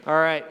All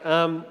right.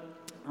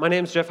 My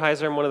name's Jeff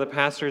Heiser. I'm one of the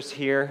pastors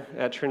here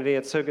at Trinity.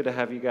 It's so good to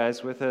have you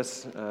guys with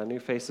us. New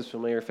faces,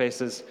 familiar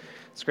faces.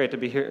 It's great to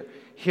be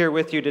here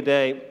with you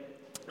today.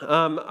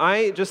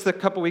 Just a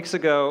couple weeks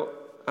ago,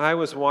 I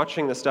was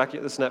watching this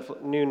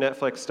new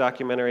Netflix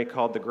documentary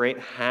called The Great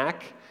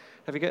Hack.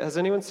 Has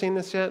anyone seen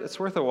this yet? It's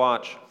worth a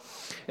watch.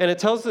 And it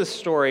tells this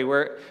story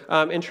where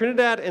in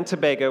Trinidad and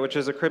Tobago, which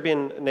is a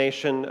Caribbean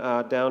nation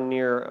down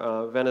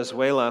near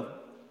Venezuela,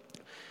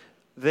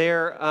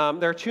 there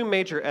are two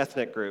major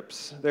ethnic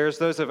groups. There's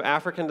those of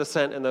African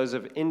descent and those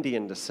of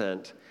Indian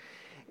descent.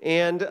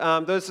 And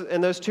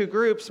those two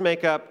groups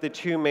make up the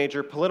two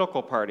major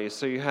political parties.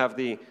 So you have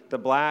the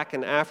Black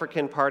and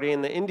African party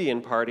and the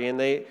Indian party, and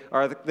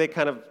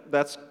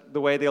that's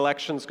the way the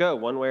elections go,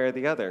 one way or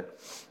the other.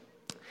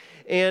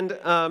 And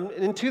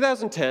in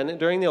 2010,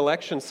 during the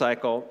election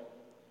cycle,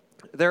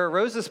 there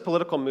arose this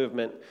political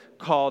movement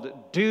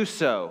called Do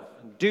So.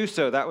 Do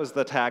So, that was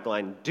the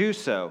tagline, Do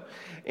So.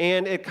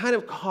 And it kind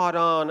of caught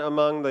on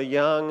among the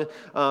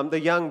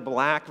young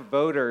black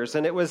voters.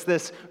 And it was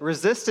this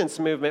resistance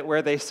movement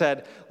where they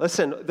said,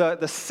 listen,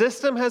 the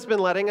system has been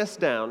letting us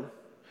down,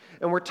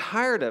 and we're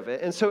tired of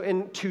it. And so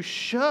to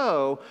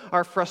show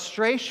our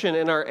frustration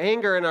and our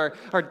anger and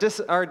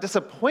our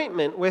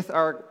disappointment with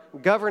our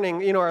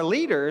governing, our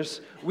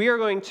leaders, we are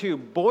going to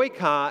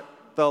boycott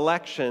the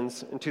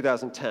elections in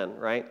 2010,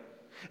 right?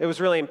 It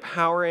was really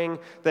empowering.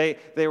 They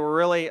were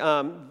really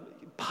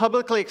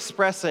publicly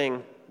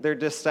expressing their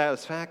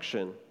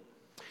dissatisfaction.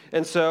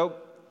 And so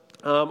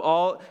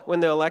when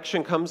the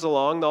election comes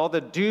along, all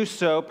the Do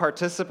So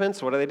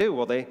participants, what do?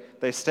 Well,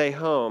 they stay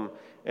home.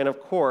 And of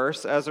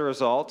course, as a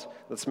result,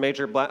 this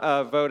major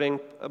voting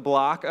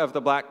bloc of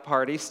the Black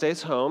Party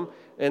stays home,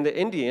 and the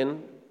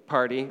Indian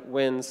Party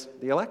wins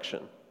the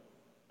election.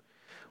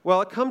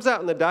 Well, it comes out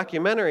in the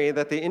documentary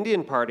that the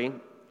Indian Party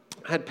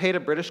had paid a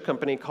British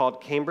company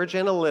called Cambridge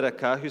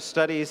Analytica, who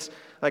studies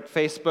like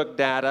Facebook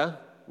data,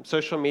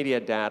 social media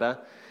data,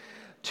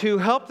 to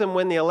help them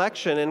win the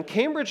election. And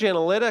Cambridge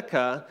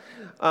Analytica,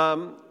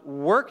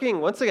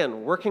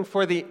 working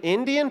for the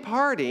Indian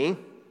Party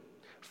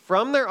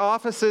from their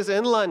offices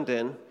in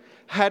London,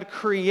 had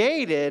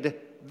created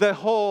the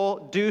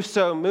whole Do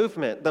So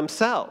movement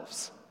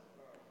themselves.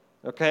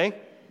 Okay?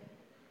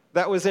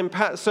 That was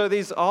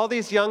so all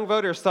these young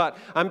voters thought,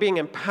 I'm being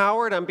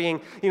empowered,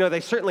 they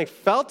certainly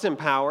felt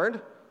empowered,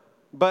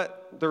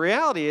 but the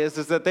reality is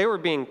that they were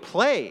being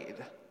played,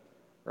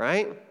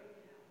 right?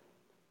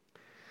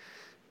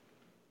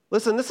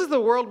 Listen, this is the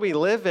world we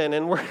live in,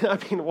 and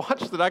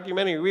watch the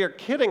documentary. We are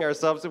kidding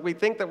ourselves if we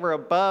think that we're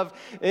above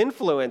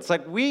influence.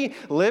 Like, we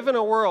live in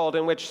a world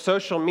in which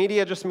social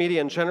media, just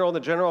media in general, the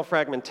general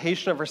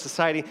fragmentation of our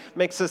society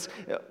makes us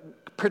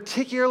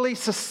particularly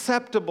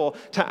susceptible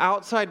to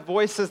outside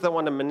voices that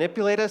want to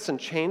manipulate us and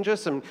change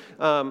us and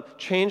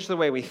change the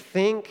way we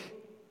think.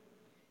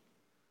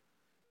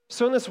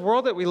 So in this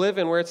world that we live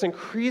in, where it's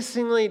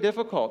increasingly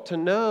difficult to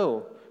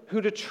know who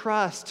to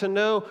trust, to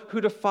know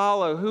who to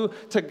follow,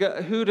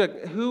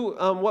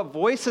 what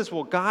voices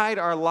will guide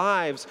our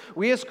lives,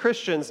 we as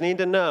Christians need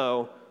to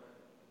know,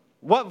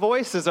 what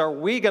voices are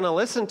we going to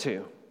listen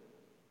to?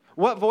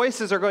 What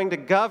voices are going to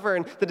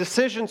govern the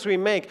decisions we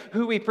make,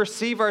 who we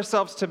perceive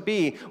ourselves to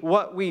be,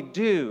 what we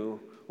do,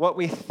 what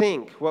we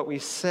think, what we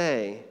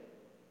say?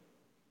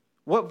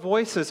 What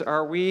voices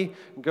are we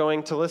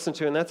going to listen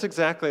to? And that's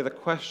exactly the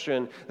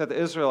question that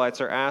the Israelites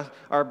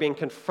are being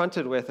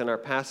confronted with in our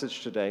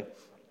passage today.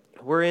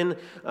 We're in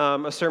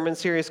a sermon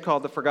series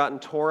called The Forgotten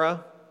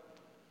Torah,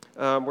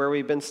 where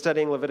we've been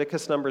studying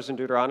Leviticus, Numbers, and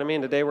Deuteronomy.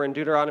 And today we're in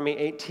Deuteronomy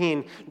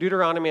 18.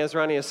 Deuteronomy, as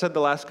Ronnie has said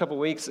the last couple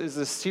weeks, is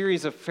a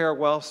series of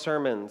farewell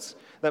sermons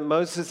that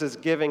Moses is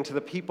giving to the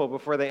people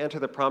before they enter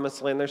the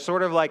Promised Land. They're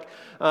sort of like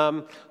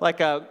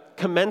a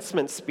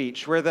commencement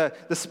speech where the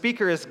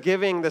speaker is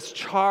giving this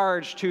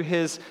charge to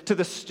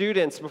the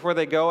students before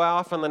they go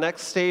off on the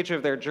next stage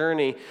of their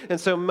journey. And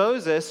so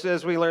Moses,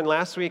 as we learned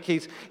last week,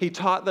 he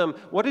taught them,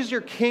 what is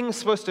your king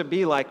supposed to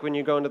be like when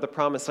you go into the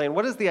Promised Land?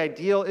 What does the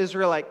ideal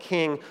Israelite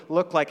king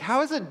look like?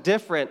 How is it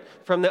different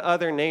from the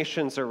other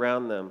nations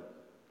around them?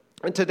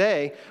 And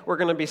today, we're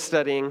going to be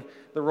studying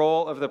the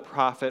role of the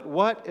prophet.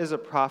 What is a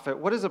prophet?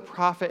 What is a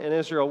prophet in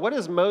Israel? What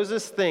does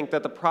Moses think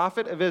that the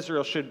prophet of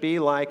Israel should be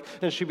like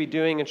and should be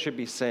doing and should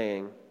be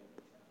saying?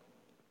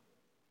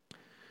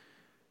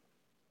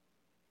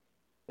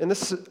 And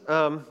this,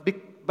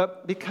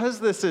 but because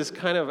this is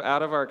kind of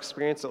out of our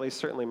experience, at least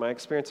certainly my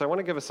experience, I want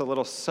to give us a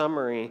little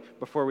summary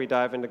before we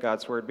dive into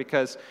God's Word,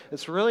 because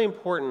it's really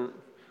important.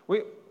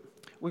 We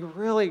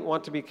really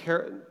want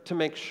to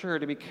make sure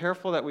to be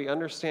careful that we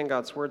understand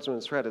God's words when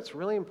it's read. It's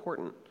really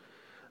important.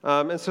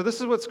 And so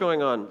this is what's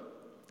going on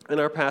in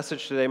our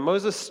passage today.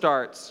 Moses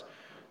starts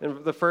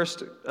in the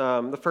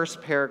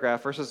first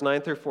paragraph, verses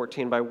 9 through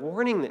 14, by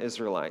warning the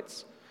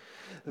Israelites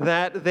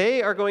that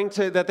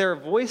there are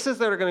voices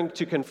that are going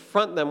to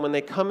confront them when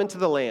they come into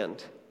the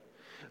land.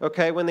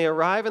 Okay, when they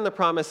arrive in the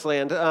promised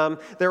land,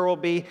 there will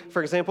be,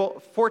 for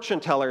example, fortune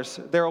tellers.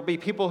 There will be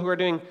people who are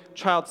doing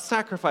child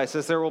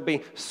sacrifices. There will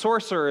be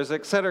sorcerers,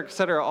 et cetera, et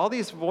cetera. All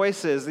these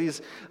voices,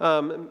 these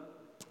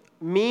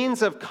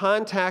means of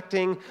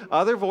contacting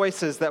other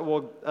voices that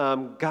will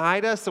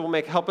guide us, that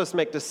will help us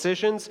make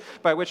decisions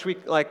by which we,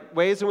 like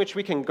ways in which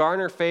we can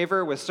garner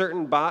favor with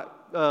certain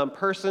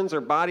persons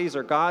or bodies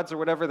or gods or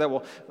whatever that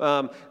will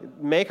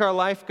make our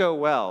life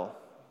go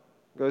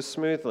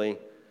smoothly.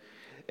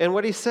 And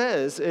what he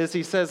says is,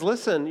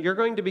 listen, you're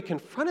going to be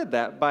confronted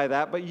by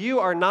that, but you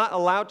are not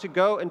allowed to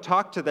go and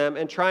talk to them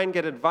and try and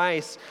get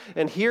advice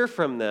and hear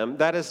from them.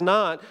 That is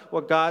not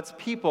what God's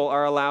people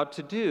are allowed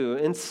to do.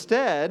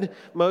 Instead,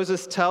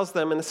 Moses tells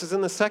them, and this is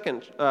in the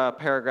second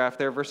paragraph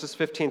there, verses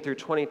 15 through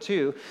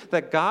 22,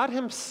 that God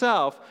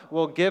himself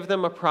will give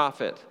them a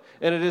prophet.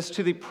 And it is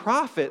to the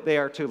prophet they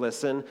are to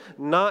listen,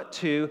 not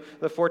to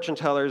the fortune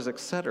tellers,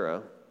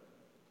 etc.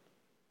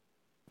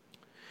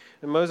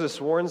 And Moses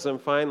warns them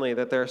finally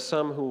that there are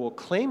some who will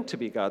claim to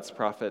be God's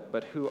prophet,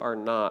 but who are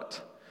not.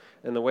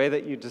 And the way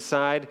that you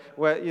decide,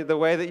 the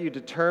way that you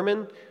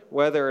determine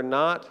whether or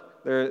not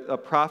a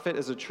prophet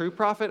is a true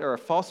prophet or a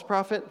false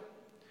prophet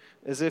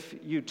is if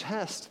you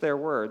test their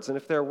words. And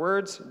if their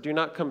words do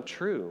not come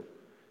true,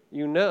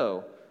 you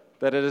know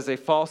that it is a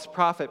false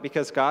prophet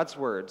because God's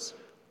words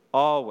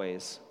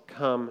always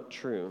come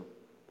true.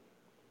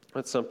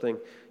 That's something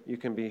you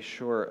can be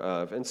sure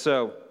of. And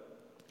so,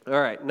 all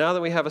right, now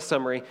that we have a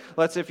summary,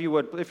 let's, if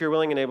you're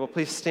willing and able,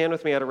 please stand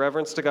with me out of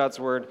reverence to God's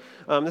word.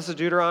 This is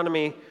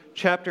Deuteronomy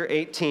chapter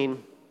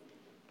 18,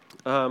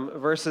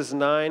 verses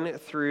 9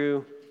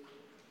 through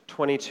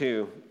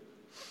 22.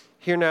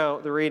 Hear now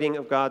the reading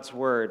of God's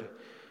word.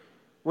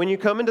 When you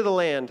come into the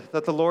land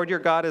that the Lord your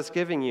God is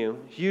giving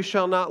you, you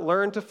shall not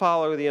learn to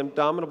follow the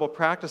abominable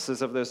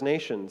practices of those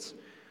nations.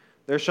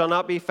 There shall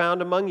not be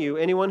found among you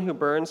anyone who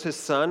burns his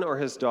son or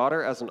his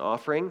daughter as an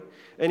offering,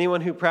 anyone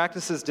who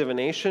practices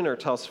divination or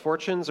tells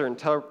fortunes or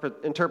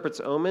interprets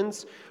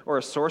omens, or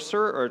a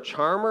sorcerer or a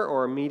charmer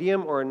or a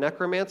medium or a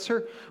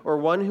necromancer, or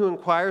one who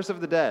inquires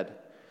of the dead.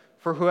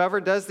 For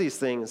whoever does these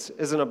things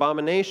is an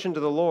abomination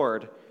to the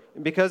Lord.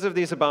 And because of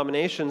these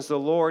abominations, the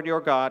Lord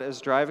your God is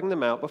driving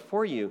them out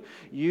before you.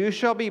 You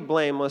shall be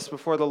blameless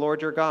before the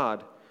Lord your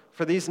God.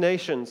 For these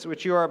nations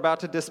which you are about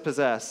to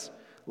dispossess,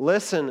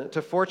 listen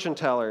to fortune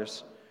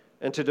tellers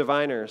and to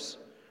diviners.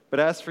 But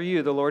as for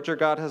you, the Lord your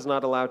God has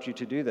not allowed you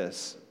to do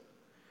this.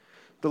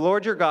 The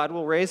Lord your God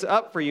will raise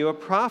up for you a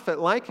prophet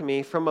like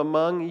me from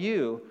among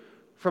you,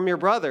 from your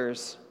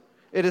brothers.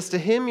 It is to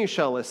him you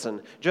shall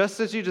listen, just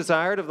as you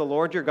desired of the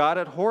Lord your God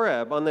at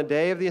Horeb on the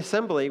day of the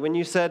assembly, when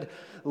you said,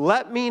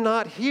 "Let me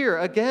not hear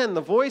again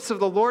the voice of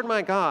the Lord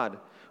my God,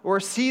 or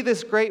see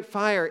this great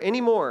fire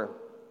any more,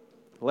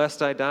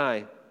 lest I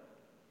die."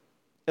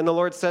 And the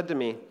Lord said to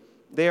me,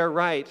 "They are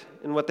right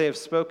in what they have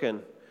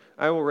spoken.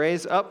 I will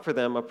raise up for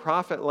them a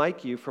prophet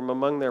like you from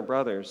among their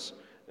brothers,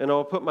 and I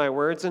will put my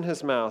words in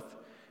his mouth,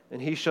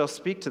 and he shall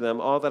speak to them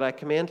all that I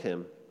command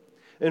him.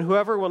 And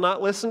whoever will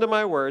not listen to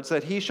my words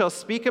that he shall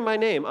speak in my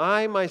name,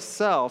 I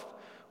myself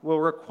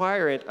will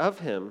require it of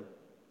him.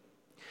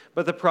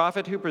 But the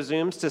prophet who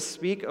presumes to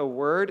speak a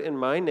word in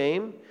my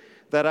name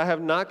that I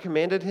have not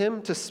commanded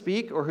him to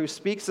speak, or who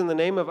speaks in the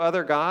name of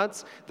other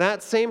gods,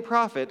 that same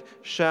prophet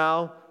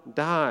shall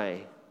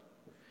die.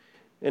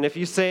 And if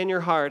you say in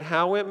your heart,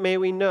 how may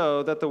we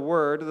know that the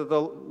word that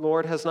the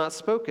Lord has not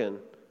spoken?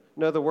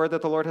 Know the word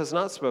that the Lord has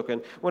not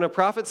spoken. When a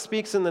prophet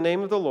speaks in the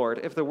name of the Lord,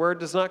 if the word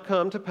does not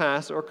come to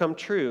pass or come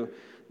true,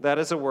 that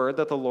is a word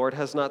that the Lord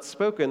has not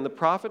spoken. The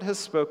prophet has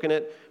spoken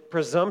it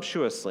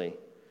presumptuously.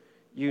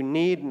 You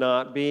need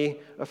not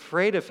be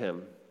afraid of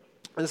him.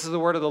 This is the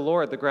word of the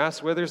Lord. The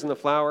grass withers and the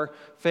flower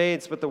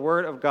fades, but the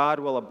word of God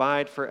will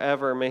abide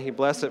forever. May he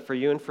bless it for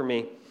you and for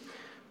me.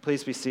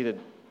 Please be seated.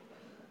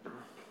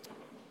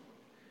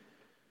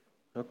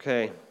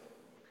 Okay,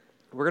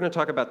 we're going to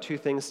talk about two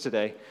things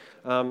today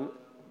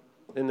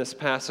in this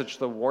passage,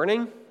 the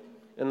warning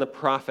and the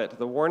prophet.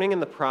 The warning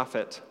and the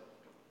prophet.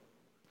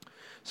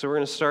 So we're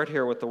going to start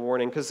here with the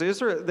warning, because the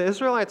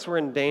Israelites were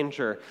in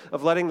danger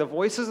of letting the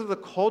voices of the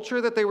culture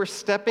that they were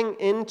stepping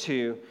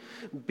into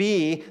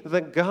be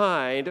the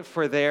guide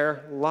for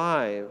their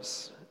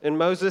lives. And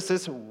Moses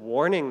is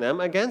warning them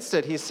against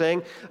it. He's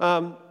saying,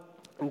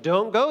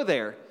 don't go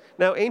there.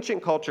 Now,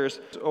 ancient cultures,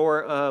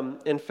 or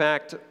in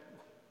fact,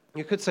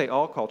 you could say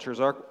all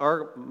cultures.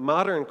 Our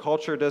modern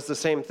culture does the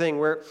same thing,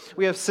 where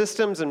we have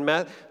systems and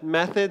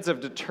methods of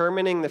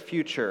determining the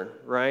future,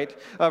 right?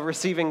 Of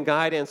receiving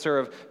guidance or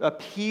of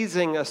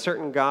appeasing a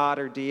certain god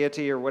or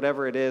deity or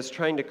whatever it is,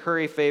 trying to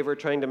curry favor,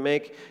 trying to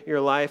make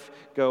your life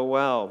go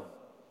well.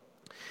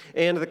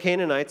 And the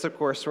Canaanites, of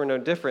course, were no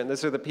different.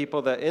 These are the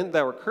people that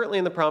were currently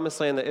in the Promised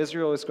Land that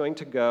Israel is going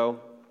to go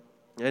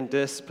and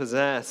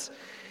dispossess.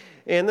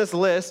 And this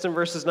list in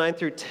verses 9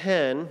 through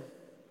 10,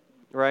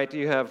 right,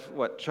 you have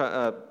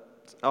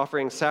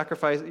offering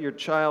sacrifice, your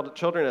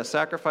children as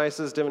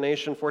sacrifices,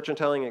 divination,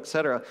 fortune-telling,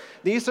 etc.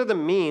 These are the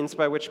means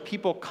by which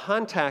people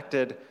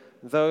contacted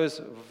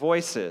those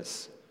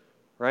voices,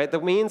 right?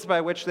 The means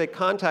by which they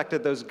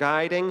contacted those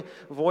guiding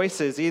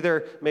voices,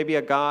 either maybe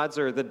a god's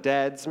or the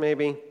dead's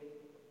maybe,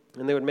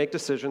 and they would make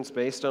decisions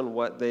based on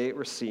what they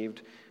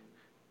received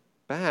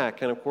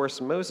back. And of course,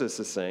 Moses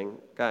is saying,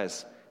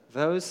 guys,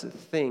 those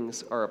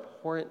things are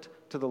abhorrent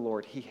to the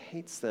Lord. He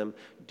hates them.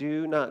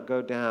 Do not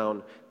go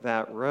down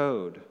that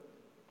road.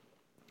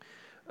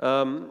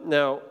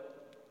 Now,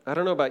 I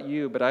don't know about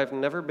you, but I've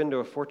never been to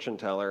a fortune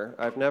teller.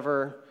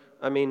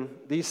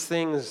 These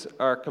things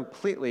are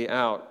completely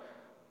out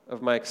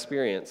of my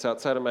experience,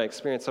 outside of my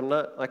experience. I'm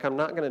not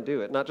going to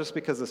do it. Not just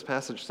because this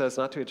passage says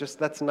not to.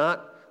 That's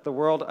not the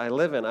world I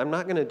live in. I'm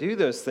not going to do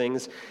those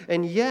things.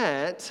 And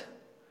yet,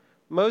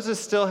 Moses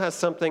still has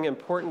something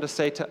important to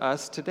say to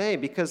us today.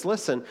 Because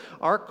listen,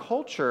 our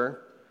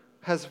culture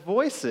has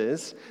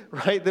voices,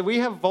 right? That we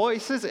have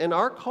voices in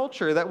our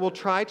culture that will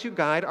try to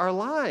guide our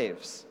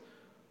lives.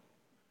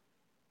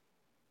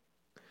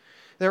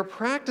 There are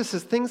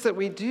practices, things that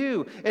we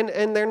do,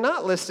 and they're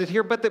not listed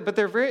here, but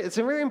it's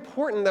very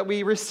important that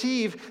we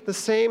receive the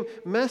same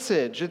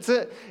message. Here's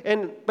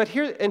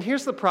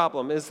the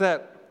problem, is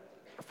that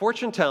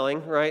fortune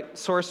telling, right,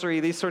 sorcery,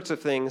 these sorts of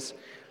things,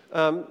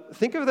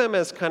 think of them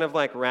as kind of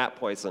like rat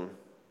poison,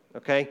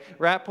 okay?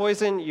 Rat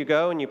poison, you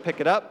go and you pick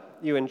it up,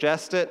 you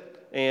ingest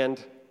it,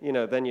 and,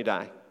 then you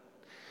die.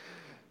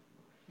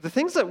 The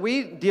things that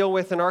we deal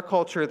with in our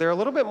culture, they're a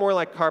little bit more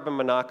like carbon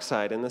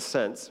monoxide in this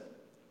sense.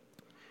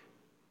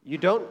 You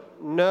don't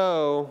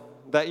know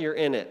that you're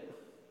in it,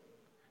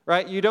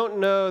 right? You don't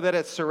know that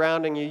it's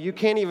surrounding you. You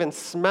can't even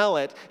smell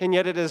it, and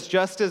yet it is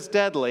just as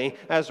deadly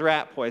as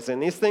rat poison.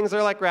 These things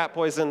are like rat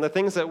poison. The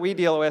things that we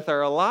deal with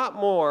are a lot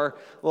more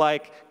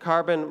like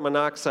carbon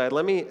monoxide.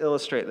 Let me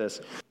illustrate this.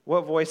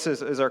 What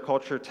voices is our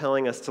culture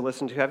telling us to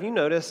listen to? Have you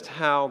noticed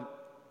how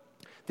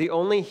the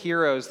only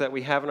heroes that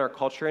we have in our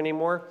culture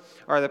anymore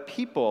are the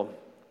people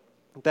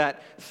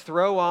that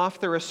throw off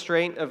the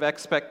restraint of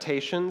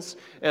expectations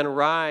and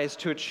rise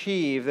to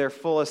achieve their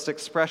fullest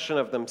expression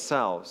of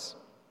themselves?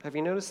 Have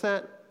you noticed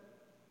that?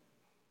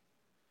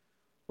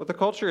 What the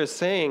culture is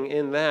saying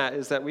in that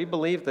is that we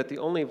believe that the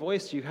only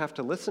voice you have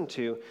to listen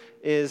to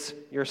is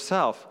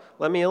yourself.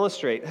 Let me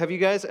illustrate. Have you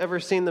guys ever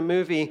seen the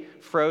movie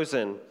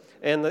Frozen?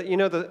 And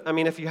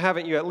if you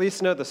haven't, you at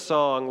least know the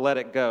song "Let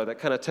It Go" that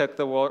kind of took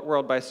the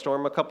world by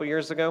storm a couple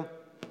years ago.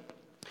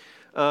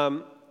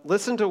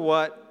 Listen to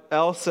what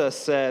Elsa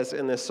says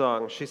in this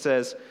song. She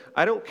says,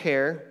 "I don't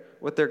care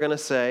what they're going to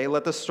say.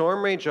 Let the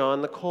storm rage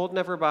on. The cold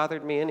never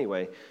bothered me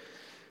anyway.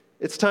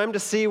 It's time to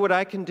see what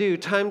I can do.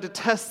 Time to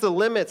test the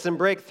limits and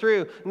break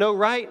through. No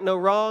right, no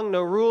wrong,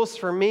 no rules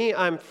for me.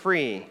 I'm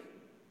free."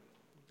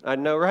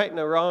 No right,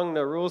 no wrong,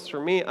 no rules for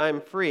me.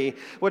 I'm free.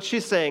 What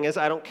she's saying is,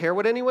 I don't care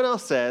what anyone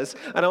else says.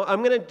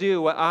 I'm going to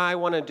do what I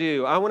want to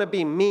do. I want to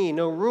be me.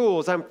 No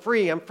rules. I'm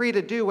free. I'm free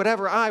to do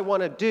whatever I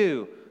want to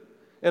do.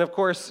 And of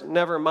course,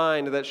 never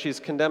mind that she's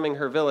condemning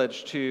her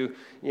village to,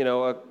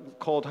 a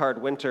cold,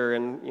 hard winter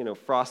and,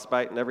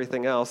 frostbite and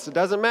everything else. It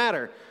doesn't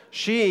matter.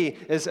 She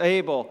is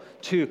able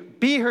to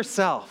be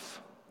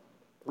herself.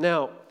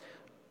 Now,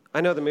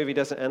 I know the movie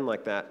doesn't end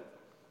like that,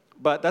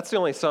 but that's the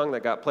only song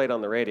that got played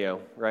on the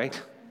radio, right?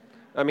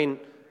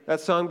 That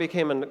song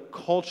became a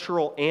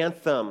cultural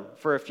anthem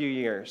for a few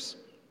years.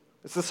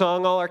 It's the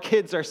song all our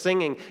kids are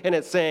singing, and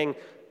it's saying,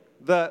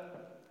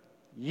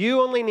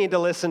 you only need to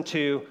listen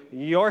to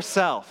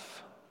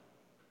yourself.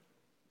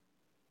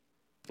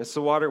 It's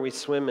the water we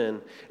swim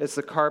in. It's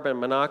the carbon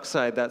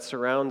monoxide that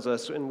surrounds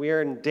us, and we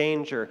are in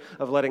danger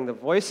of letting the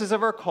voices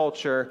of our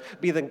culture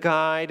be the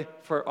guide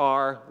for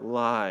our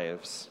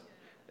lives.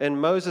 And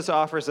Moses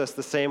offers us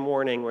the same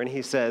warning when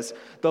he says,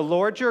 "The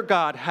Lord your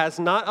God has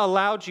not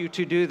allowed you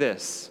to do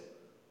this."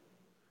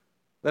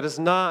 That is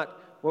not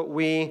what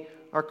we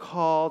are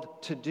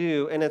called to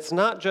do. And it's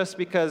not just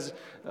because,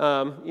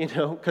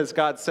 because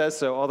God says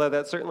so, although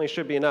that certainly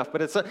should be enough.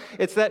 But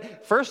it's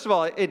that, first of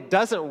all, it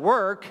doesn't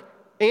work.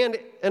 And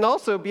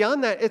also,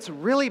 beyond that, it's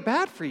really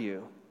bad for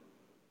you.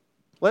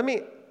 Let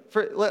me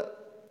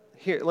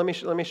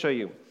show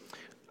you.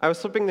 I was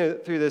flipping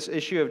through this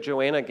issue of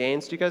Joanna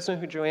Gaines. Do you guys know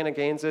who Joanna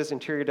Gaines is?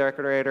 Interior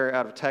decorator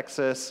out of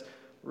Texas.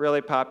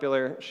 Really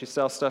popular. She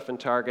sells stuff in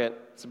Target.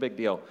 It's a big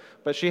deal.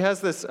 But she has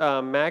this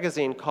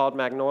magazine called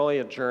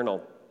Magnolia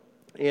Journal.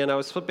 And I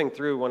was flipping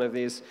through one of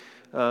these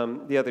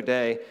the other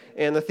day,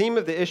 and the theme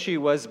of the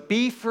issue was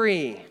 "Be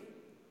Free."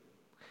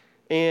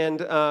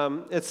 And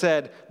it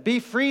said, "Be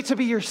free to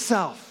be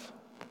yourself."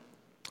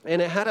 And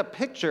it had a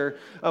picture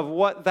of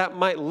what that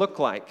might look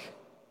like.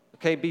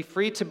 Okay, be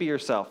free to be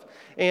yourself.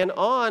 And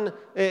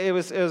it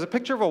was a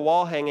picture of a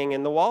wall hanging,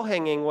 and the wall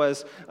hanging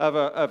was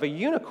of a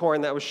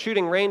unicorn that was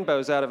shooting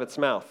rainbows out of its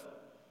mouth.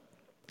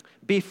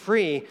 Be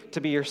free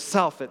to be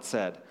yourself, it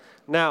said.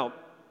 Now,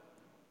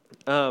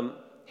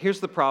 here's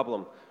the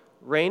problem.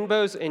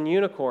 Rainbows and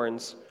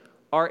unicorns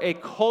are a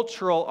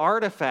cultural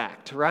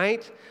artifact,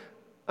 right?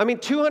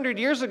 200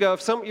 years ago,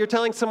 if you're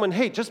telling someone,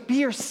 hey, just be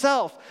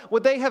yourself,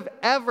 would they have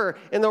ever,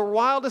 in their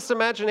wildest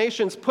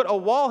imaginations, put a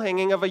wall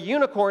hanging of a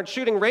unicorn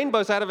shooting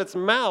rainbows out of its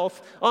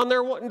mouth on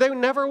their? They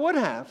never would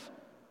have.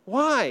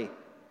 Why?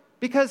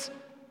 Because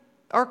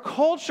Our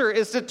culture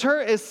is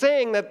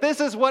saying that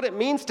this is what it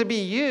means to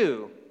be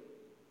you,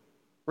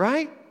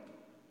 right?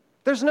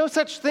 There's no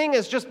such thing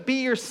as just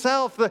be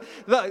yourself,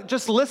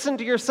 just listen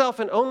to yourself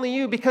and only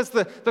you, because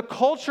the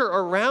culture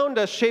around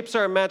us shapes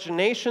our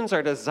imaginations,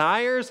 our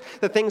desires,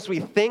 the things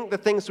we think, the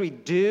things we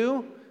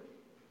do.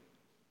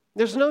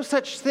 There's no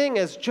such thing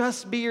as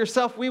just be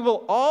yourself. We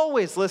will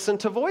always listen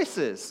to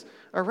voices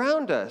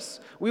around us.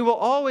 We will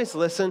always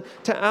listen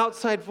to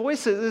outside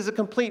voices. It is a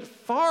complete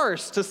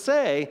farce to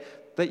say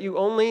that you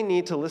only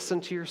need to listen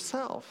to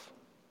yourself.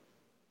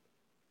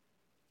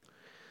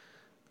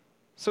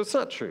 So it's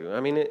not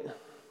true.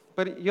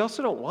 But you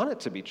also don't want it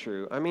to be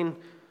true.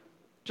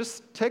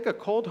 Just take a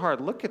cold, hard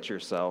look at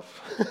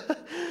yourself.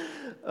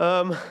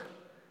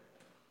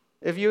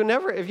 If you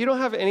don't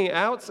have any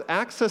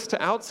access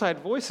to outside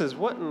voices,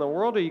 what in the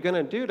world are you going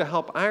to do to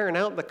help iron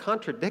out the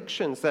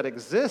contradictions that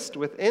exist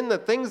within the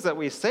things that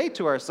we say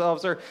to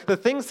ourselves or the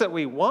things that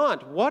we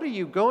want? What are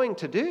you going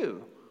to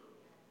do?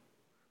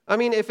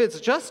 If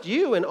it's just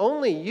you and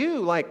only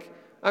you,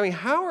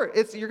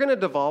 you're going to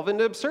devolve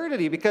into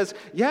absurdity because,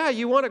 yeah,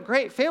 you want a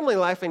great family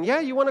life, and yeah,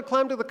 you want to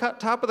climb to the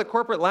top of the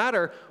corporate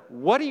ladder.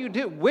 What do you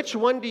do? Which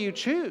one do you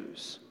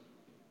choose?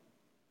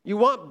 You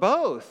want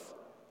both.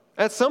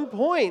 At some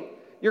point,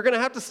 you're going to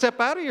have to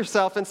step out of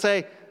yourself and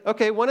say,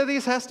 okay, one of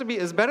these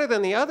is better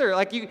than the other.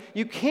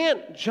 You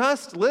can't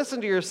just listen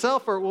to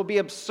yourself or it will be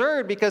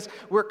absurd because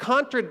we're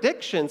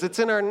contradictions. It's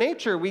in our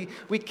nature. We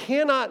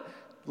cannot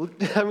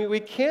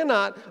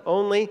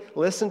only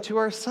listen to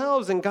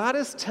ourselves. And God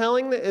is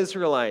telling the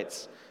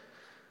Israelites,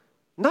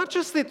 not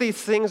just that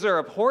these things are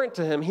important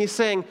to him, he's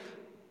saying,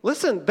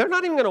 listen, they're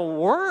not even going to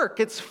work.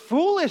 It's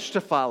foolish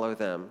to follow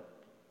them.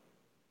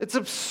 It's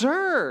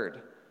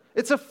absurd.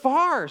 It's a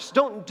farce.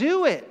 Don't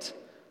do it.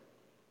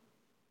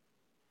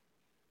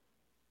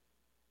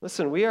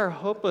 Listen, we are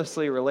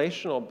hopelessly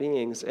relational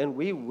beings, and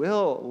we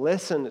will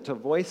listen to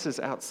voices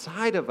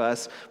outside of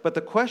us. But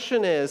the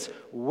question is,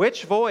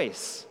 which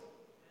voice?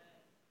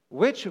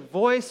 Which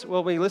voice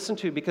will we listen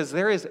to? Because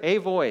there is a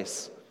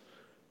voice.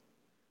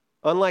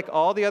 Unlike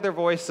all the other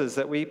voices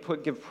that we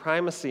give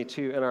primacy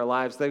to in our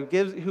lives,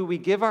 who we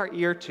give our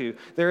ear to,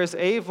 there is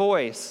a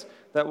voice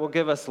that will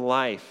give us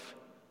life.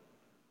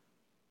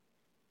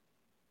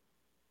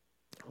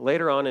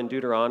 Later on in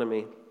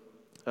Deuteronomy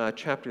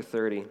chapter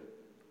 30,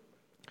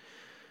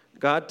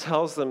 God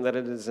tells them that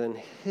it is in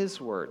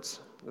his words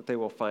that they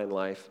will find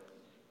life.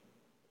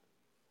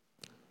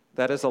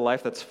 That is a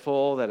life that's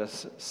full, that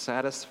is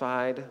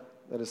satisfied,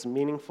 that is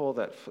meaningful,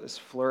 that is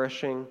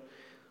flourishing.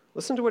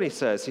 Listen to what he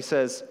says. He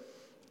says,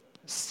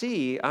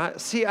 See, I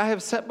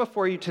have set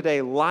before you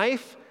today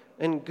life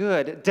and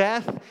good,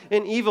 death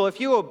and evil. If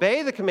you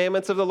obey the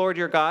commandments of the Lord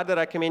your God that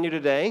I command you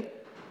today,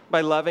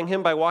 by loving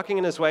him, by walking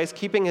in his ways,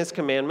 keeping his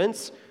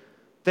commandments,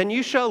 then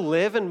you shall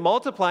live and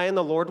multiply, and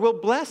the Lord will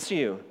bless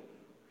you.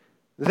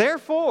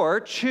 Therefore,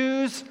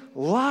 choose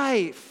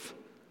life,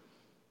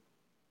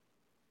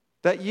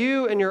 that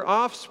you and your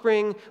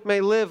offspring may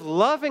live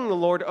loving the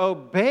Lord,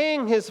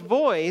 obeying his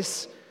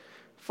voice,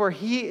 for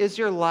he is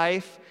your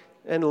life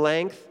and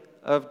length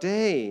of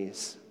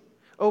days.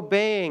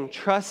 Obeying,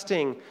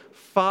 trusting,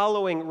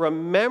 following,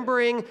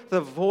 remembering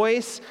the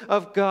voice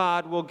of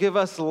God will give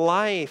us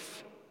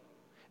life.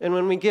 And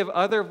when we give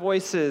other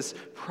voices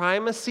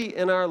primacy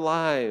in our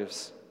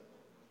lives,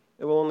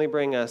 it will only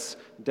bring us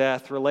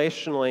death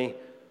relationally,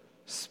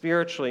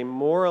 spiritually,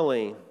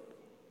 morally.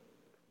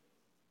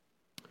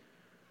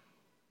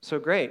 So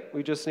great,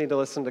 we just need to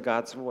listen to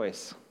God's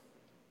voice.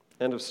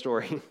 End of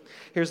story.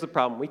 Here's the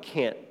problem. We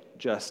can't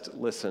just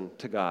listen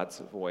to God's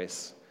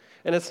voice.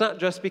 And it's not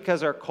just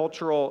because our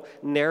cultural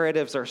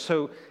narratives are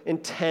so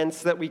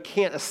intense that we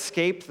can't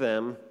escape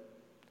them.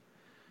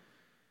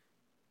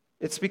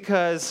 It's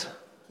because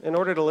in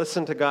order to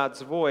listen to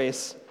God's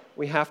voice,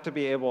 we have to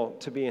be able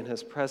to be in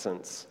his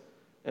presence.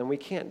 And we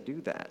can't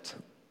do that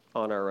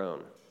on our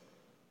own.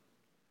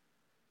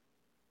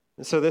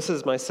 And so this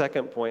is my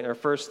second point. Or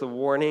first, the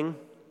warning.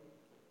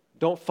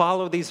 Don't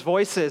follow these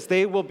voices.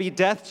 They will be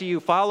death to you.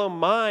 Follow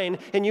mine,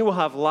 and you will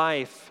have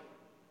life.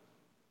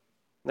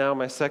 Now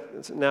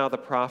the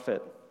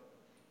prophet.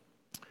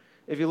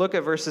 If you look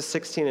at verses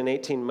 16 and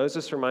 18,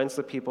 Moses reminds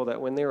the people that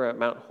when they were at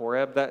Mount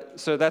Horeb,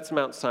 that's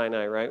Mount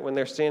Sinai, right? When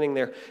they're standing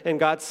there and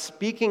God's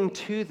speaking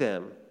to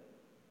them,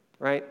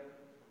 right?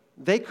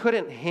 They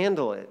couldn't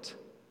handle it.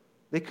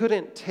 They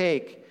couldn't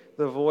take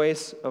the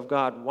voice of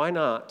God. Why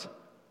not?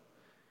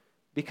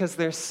 Because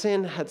their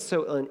sin had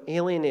so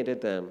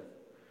alienated them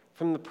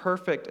from the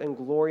perfect and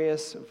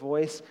glorious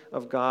voice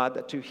of God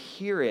that to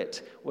hear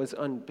it was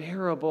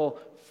unbearable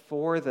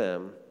for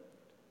them.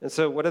 And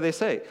so what do they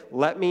say?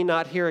 Let me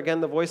not hear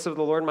again the voice of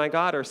the Lord my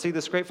God or see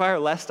this great fire,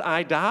 lest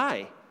I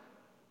die.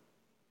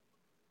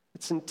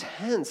 It's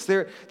intense.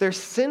 Their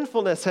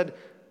sinfulness had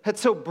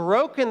so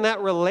broken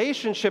that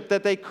relationship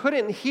that they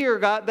couldn't hear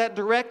God, that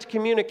direct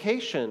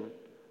communication.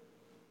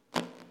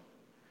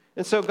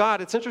 And so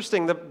God, it's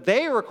interesting,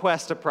 they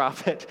request a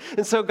prophet.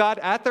 And so God,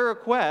 at their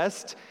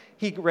request,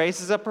 he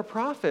raises up a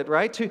prophet,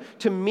 right?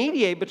 To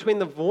mediate between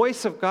the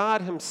voice of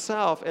God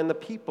himself and the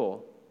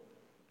people.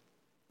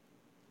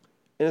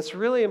 And it's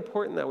really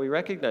important that we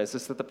recognize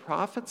this, that the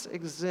prophets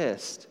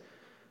exist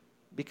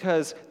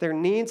because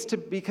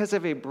because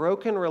of a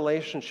broken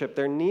relationship,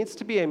 there needs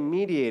to be a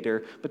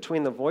mediator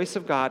between the voice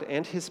of God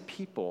and his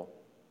people.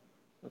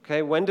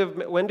 Okay, when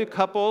do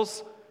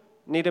couples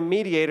need a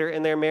mediator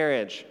in their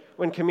marriage?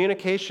 When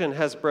communication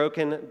has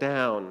broken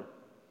down,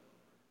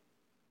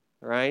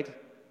 right?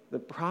 The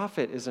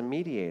prophet is a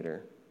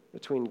mediator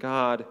between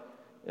God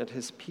and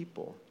his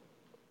people.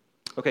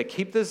 Okay,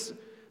 keep this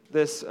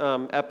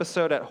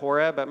episode at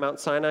Horeb, at Mount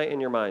Sinai,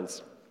 in your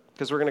minds,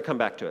 because we're going to come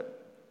back to it.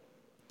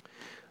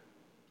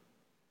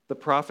 The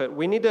prophet,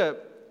 we need to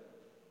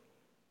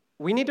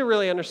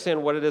really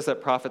understand what it is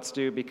that prophets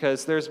do,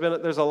 because there's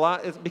a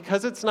lot,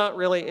 because it's not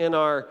really in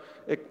our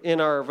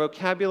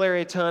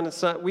vocabulary a ton.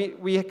 It's not,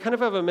 we kind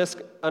of have a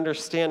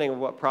misunderstanding of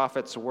what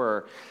prophets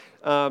were.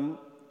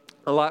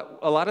 A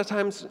lot of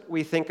times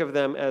we think of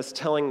them as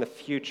telling the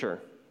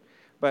future,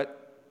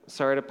 but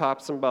sorry to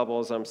pop some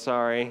bubbles, I'm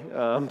sorry,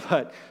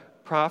 but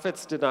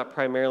prophets did not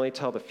primarily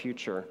tell the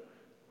future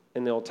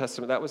in the Old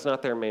Testament. That was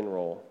not their main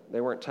role. They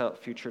weren't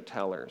future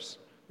tellers.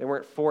 They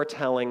weren't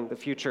foretelling the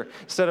future.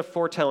 Instead of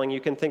foretelling,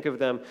 you can think of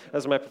them,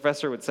 as my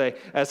professor would say,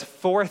 as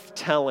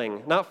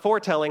forthtelling. Not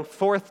foretelling,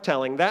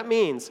 forthtelling. That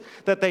means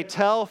that they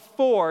tell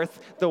forth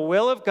the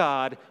will of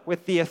God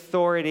with the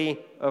authority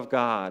of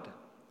God.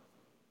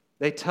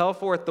 They tell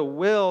forth the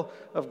will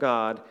of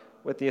God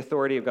with the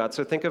authority of God.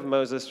 So think of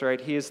Moses,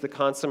 right? He is the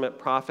consummate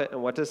prophet,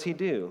 and what does he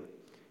do?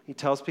 He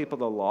tells people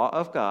the law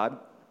of God.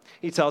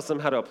 He tells them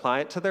how to apply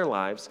it to their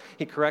lives.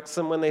 He corrects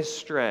them when they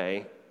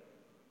stray,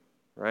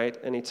 right?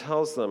 And he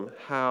tells them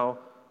how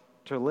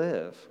to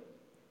live,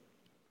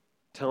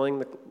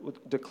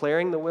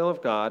 declaring the will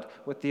of God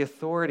with the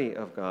authority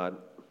of God.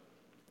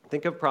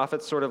 Think of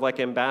prophets sort of like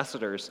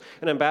ambassadors.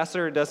 An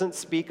ambassador doesn't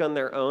speak on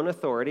their own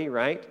authority,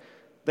 right?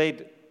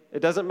 It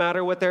doesn't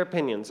matter what their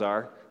opinions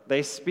are.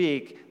 They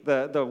speak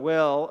the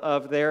will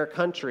of their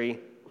country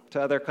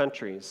to other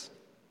countries.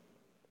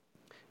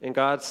 And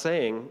God's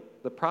saying,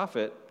 the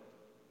prophet,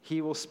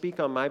 he will speak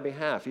on my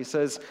behalf. He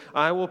says,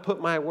 I will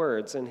put my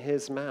words in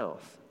his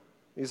mouth.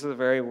 These are the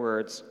very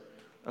words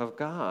of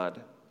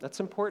God. That's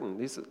important,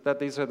 these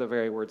are the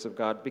very words of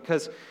God,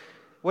 because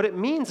what it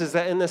means is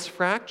that in this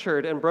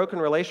fractured and broken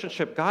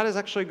relationship, God is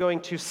actually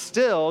going to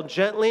still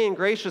gently and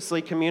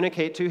graciously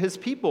communicate to his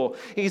people.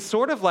 He's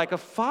sort of like a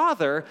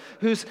father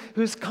who's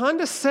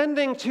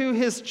condescending to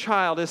his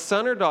child, his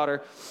son or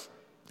daughter,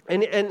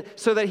 and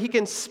so that he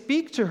can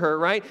speak to her,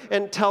 right,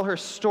 and tell her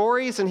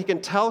stories, and he can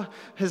tell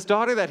his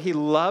daughter that he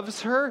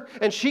loves her,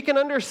 and she can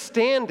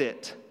understand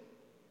it.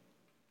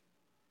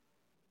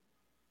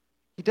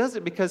 He does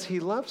it because he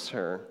loves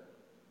her.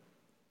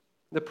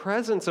 The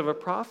presence of a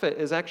prophet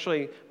is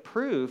actually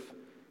proof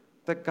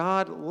that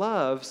God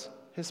loves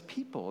his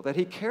people, that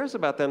he cares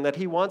about them, that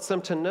he wants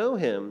them to know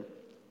him.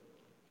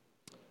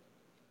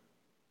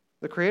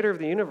 The creator of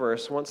the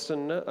universe wants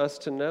us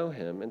to know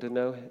him,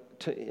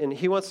 and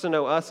he wants to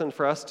know us and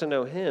for us to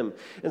know him.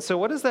 And so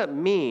what does that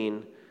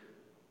mean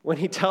when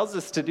he tells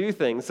us to do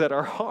things that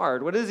are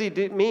hard? What does he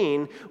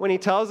mean when he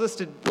tells us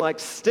to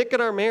stick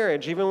at our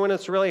marriage even when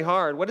it's really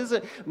hard? What does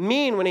it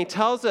mean when he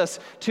tells us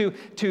to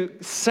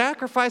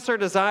sacrifice our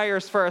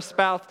desires for our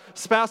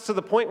spouse to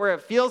the point where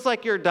it feels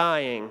like you're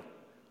dying?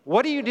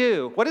 What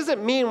do? What does it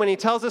mean when he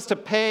tells us to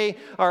pay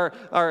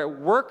our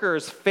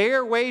workers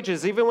fair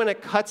wages even when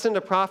it cuts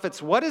into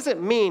profits? What does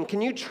it mean?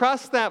 Can you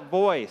trust that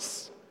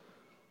voice?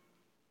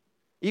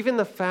 Even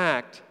the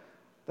fact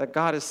that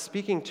God is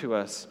speaking to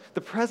us, the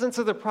presence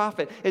of the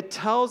prophet, it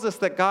tells us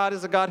that God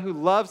is a God who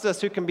loves us,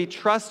 who can be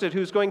trusted,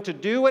 who's going to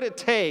do what it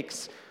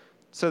takes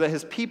so that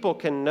his people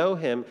can know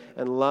him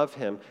and love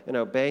him and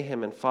obey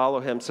him and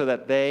follow him so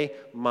that they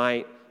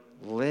might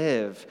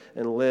live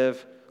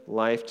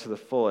life to the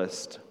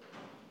fullest.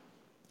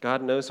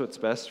 God knows what's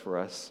best for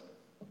us.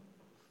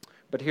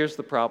 But here's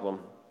the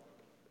problem.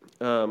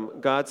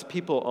 God's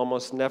people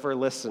almost never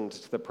listened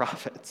to the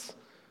prophets.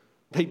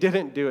 They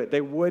didn't do it. They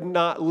would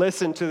not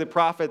listen to the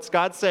prophets.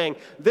 God's saying,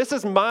 this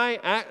is my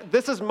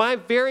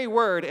very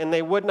word, and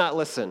they would not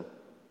listen.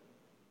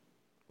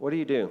 What do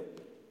you do?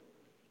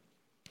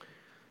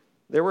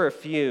 There were a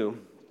faithful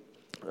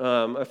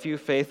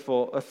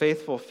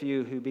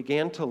few who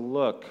began to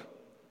look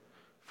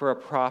for a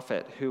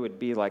prophet who would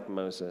be like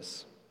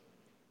Moses.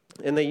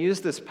 And they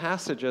used this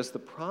passage as the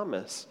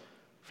promise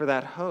for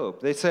that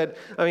hope. They said,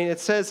 it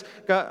says,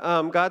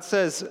 God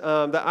says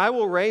that I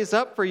will raise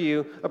up for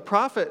you a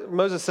prophet.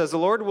 Moses says, the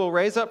Lord will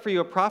raise up for you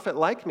a prophet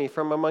like me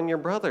from among your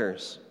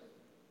brothers.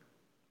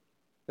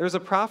 There was a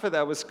prophet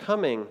that was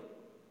coming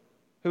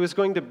who was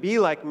going to be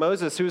like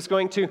Moses, who was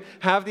going to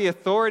have the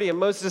authority of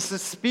Moses to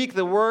speak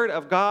the word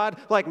of God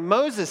like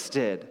Moses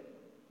did.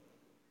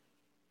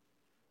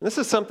 This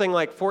is something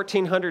like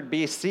 1400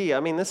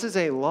 BC. This is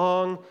a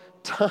long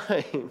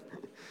time.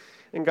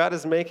 And God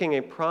is making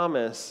a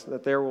promise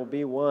that there will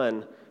be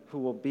one who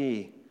will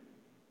be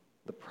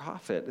The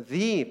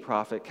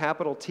prophet,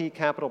 capital T,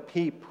 capital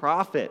P,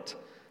 prophet.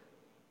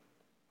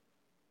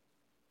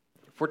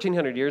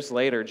 1,400 years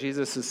later,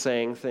 Jesus is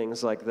saying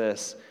things like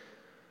this: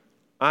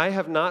 I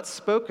have not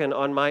spoken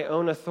on my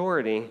own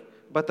authority,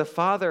 but the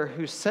Father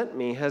who sent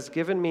me has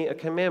given me a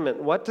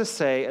commandment what to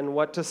say and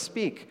what to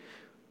speak.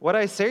 What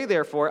I say,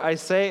 therefore, I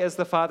say as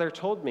the Father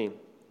told me.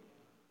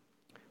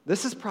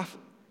 This is prophet.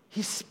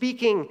 He's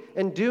speaking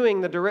and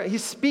doing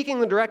he's speaking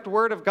the direct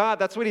word of God.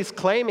 That's what he's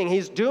claiming.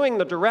 He's doing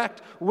the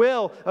direct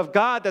will of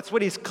God. That's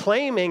what he's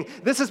claiming.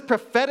 This is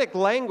prophetic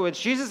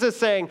language. Jesus is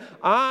saying,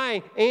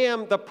 I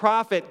am the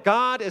prophet.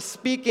 God is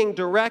speaking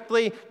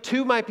directly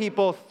to my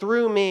people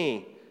through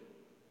me.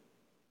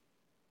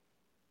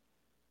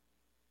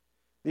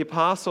 The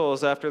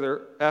apostles, after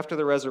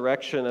the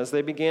resurrection, as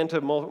they began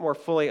to more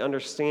fully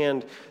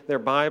understand their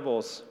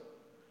Bibles,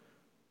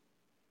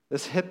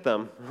 this hit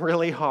them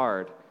really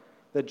hard,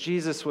 that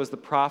Jesus was the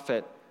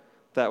prophet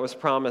that was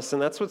promised.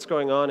 And that's what's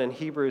going on in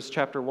Hebrews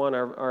chapter 1,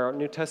 our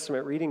New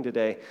Testament reading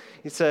today.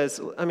 He says,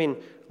 a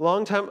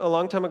long time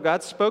ago,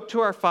 God spoke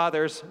to our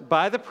fathers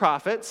by the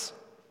prophets,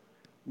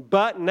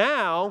 but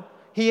now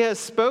he has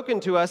spoken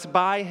to us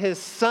by his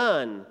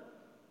Son.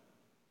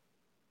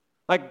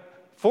 Like,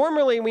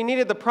 formerly we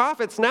needed the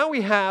prophets, now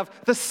we have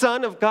the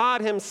Son of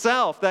God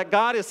himself, that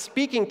God is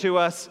speaking to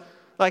us,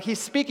 like he's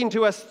speaking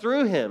to us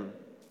through him.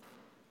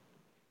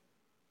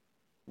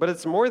 But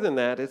it's more than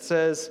that. It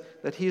says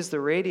that he's the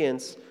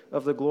radiance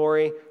of the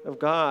glory of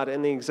God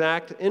and the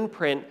exact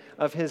imprint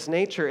of his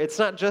nature. It's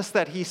not just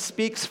that he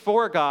speaks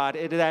for God,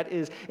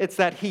 it's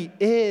that he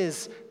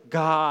is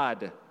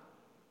God.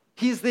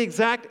 He's the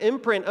exact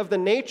imprint of the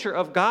nature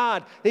of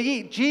God.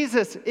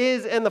 Jesus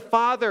is and the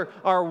Father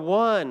are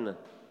one.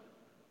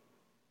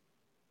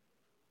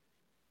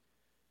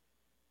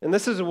 And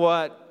this is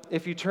what,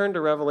 if you turn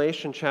to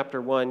Revelation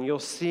chapter 1, you'll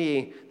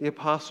see the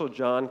Apostle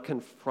John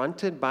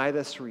confronted by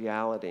this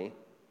reality.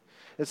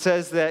 It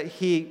says that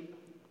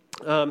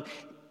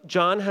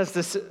John has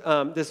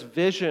this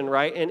vision,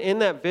 right? And in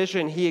that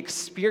vision, he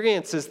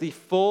experiences the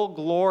full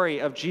glory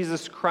of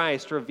Jesus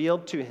Christ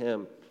revealed to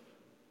him.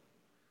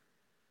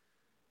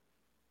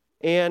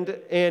 And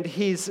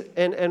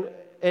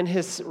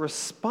his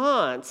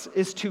response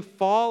is to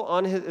fall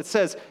on his, it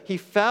says,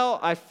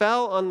 I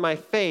fell on my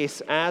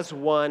face as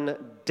one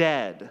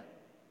dead.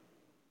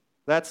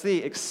 That's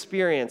the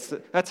experience.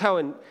 That's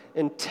how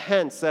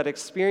intense that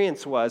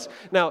experience was.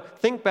 Now,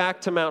 think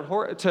back to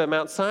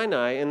Mount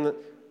Sinai in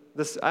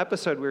this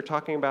episode we were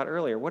talking about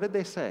earlier. What did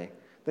they say?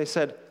 They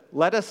said,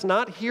 let us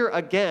not hear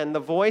again the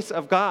voice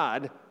of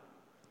God,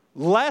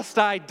 lest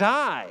I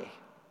die.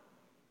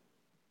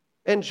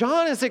 And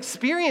John is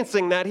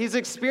experiencing that. He's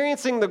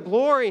experiencing the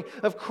glory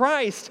of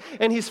Christ,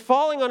 and he's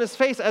falling on his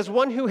face as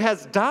one who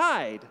has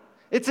died.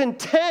 It's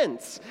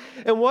intense.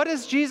 And what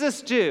does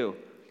Jesus do?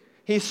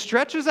 He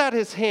stretches out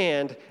his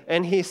hand,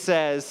 and he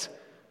says,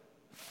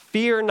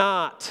 fear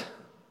not.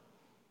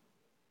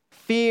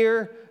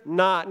 Fear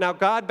not. Now,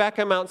 God back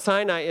at Mount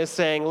Sinai is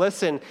saying,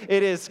 listen,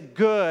 it is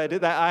good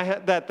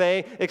that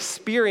they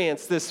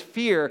experience this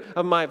fear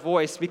of my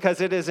voice because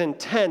it is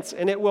intense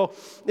and it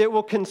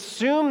will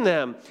consume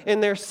them in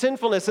their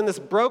sinfulness, in this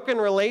broken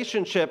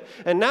relationship.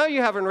 And now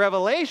you have in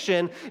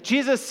Revelation,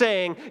 Jesus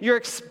saying, you're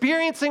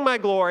experiencing my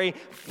glory,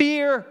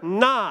 fear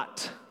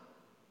not.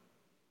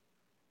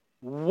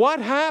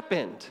 What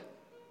happened?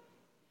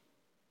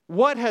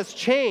 What has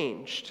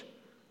changed?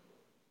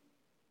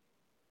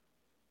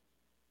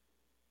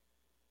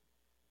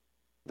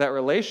 That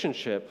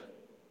relationship,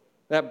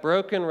 that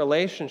broken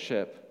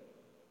relationship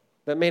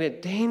that made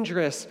it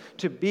dangerous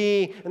to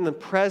be in the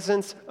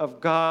presence of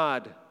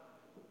God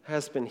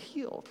has been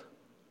healed.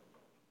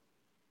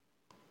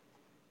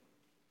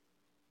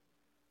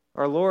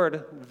 Our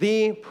Lord,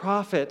 the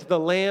prophet, the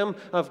Lamb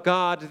of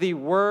God, the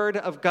Word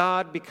of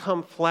God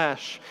become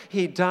flesh.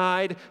 He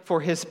died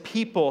for his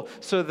people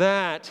so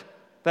that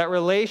that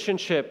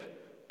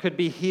relationship could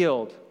be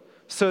healed,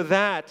 so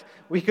that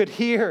we could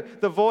hear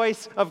the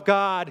voice of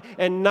God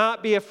and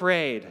not be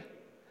afraid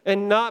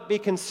and not be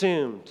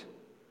consumed.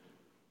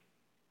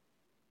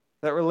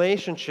 That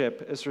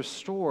relationship is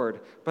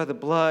restored by the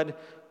blood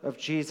of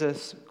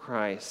Jesus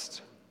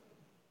Christ.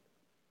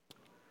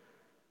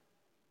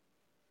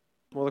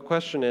 Well, the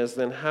question is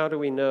then, how do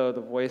we know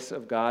the voice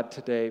of God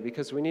today?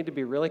 Because we need to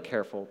be really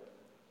careful,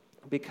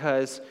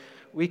 because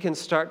we can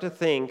start to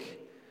think,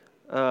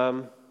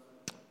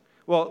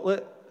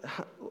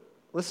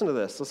 listen to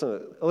this.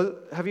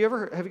 Have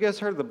you guys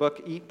heard of the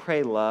book Eat,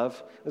 Pray,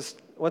 Love?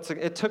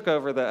 It took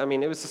over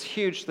it was this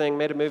huge thing,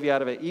 made a movie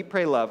out of it. Eat,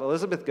 Pray, Love,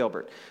 Elizabeth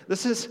Gilbert.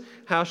 This is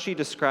how she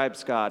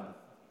describes God.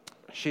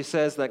 She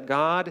says that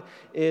God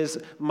is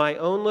my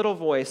own little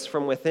voice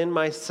from within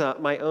my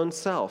own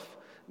self.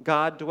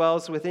 God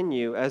dwells within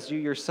you as you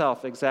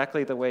yourself,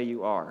 exactly the way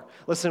you are.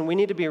 Listen, we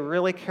need to be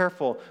really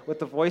careful with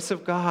the voice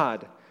of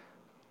God,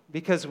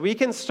 because we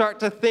can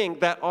start to think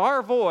that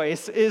our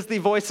voice is the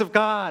voice of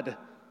God.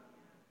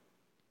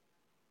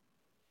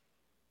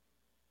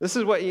 This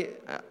is what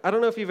I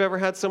don't know if you've ever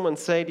had someone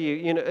say to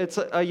you, it's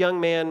a young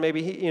man,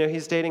 maybe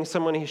he's dating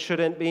someone he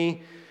shouldn't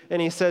be,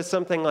 and he says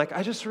something like,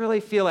 I just really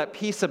feel at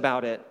peace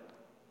about it.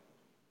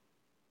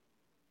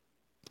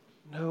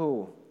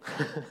 No.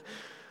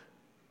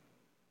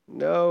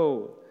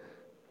 No.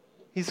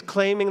 He's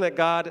claiming that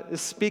God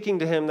is speaking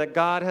to him, that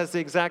God has the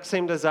exact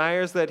same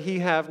desires that he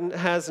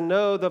has.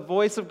 No, the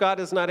voice of God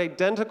is not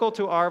identical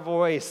to our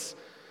voice.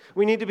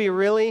 We need to be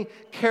really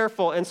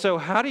careful. And so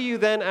how do you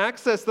then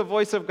access the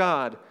voice of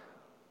God?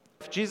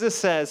 Jesus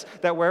says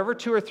that wherever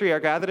 2 or 3 are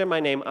gathered in my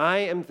name, I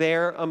am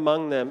there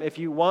among them. If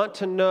you want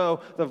to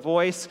know the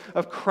voice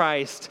of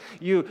Christ,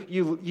 you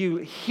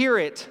hear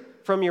it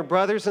from your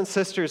brothers and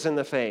sisters in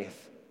the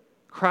faith.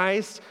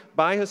 Christ,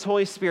 by his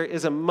Holy Spirit,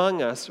 is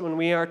among us when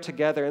we are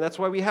together. And that's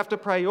why we have to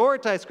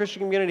prioritize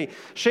Christian community.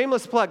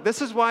 Shameless plug.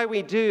 This is why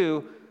we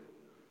do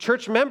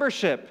church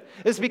membership,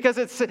 is because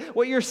it's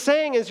what you're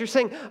saying is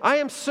I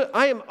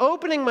am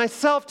opening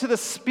myself to the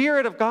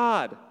Spirit of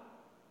God.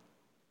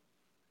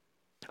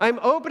 I'm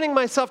opening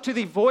myself to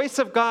the voice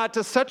of God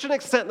to such an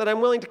extent that I'm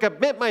willing to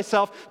commit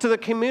myself to the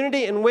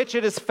community in which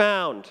it is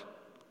found.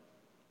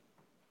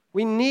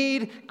 We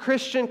need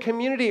Christian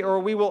community, or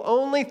we will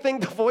only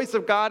think the voice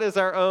of God is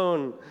our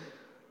own.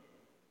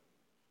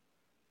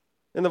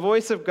 And the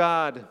voice of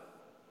God,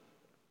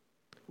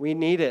 we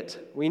need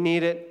it. We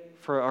need it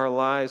for our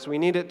lives. We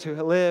need it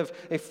to live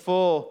a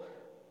full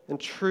and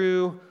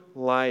true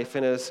life.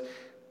 And as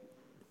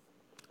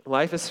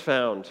life is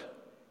found,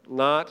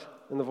 not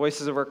in the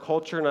voices of our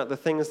culture, not the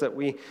things that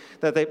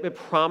it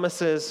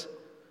promises,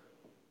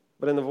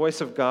 but in the voice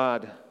of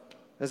God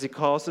as he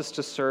calls us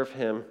to serve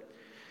him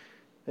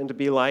and to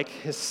be like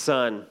his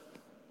Son.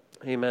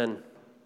 Amen.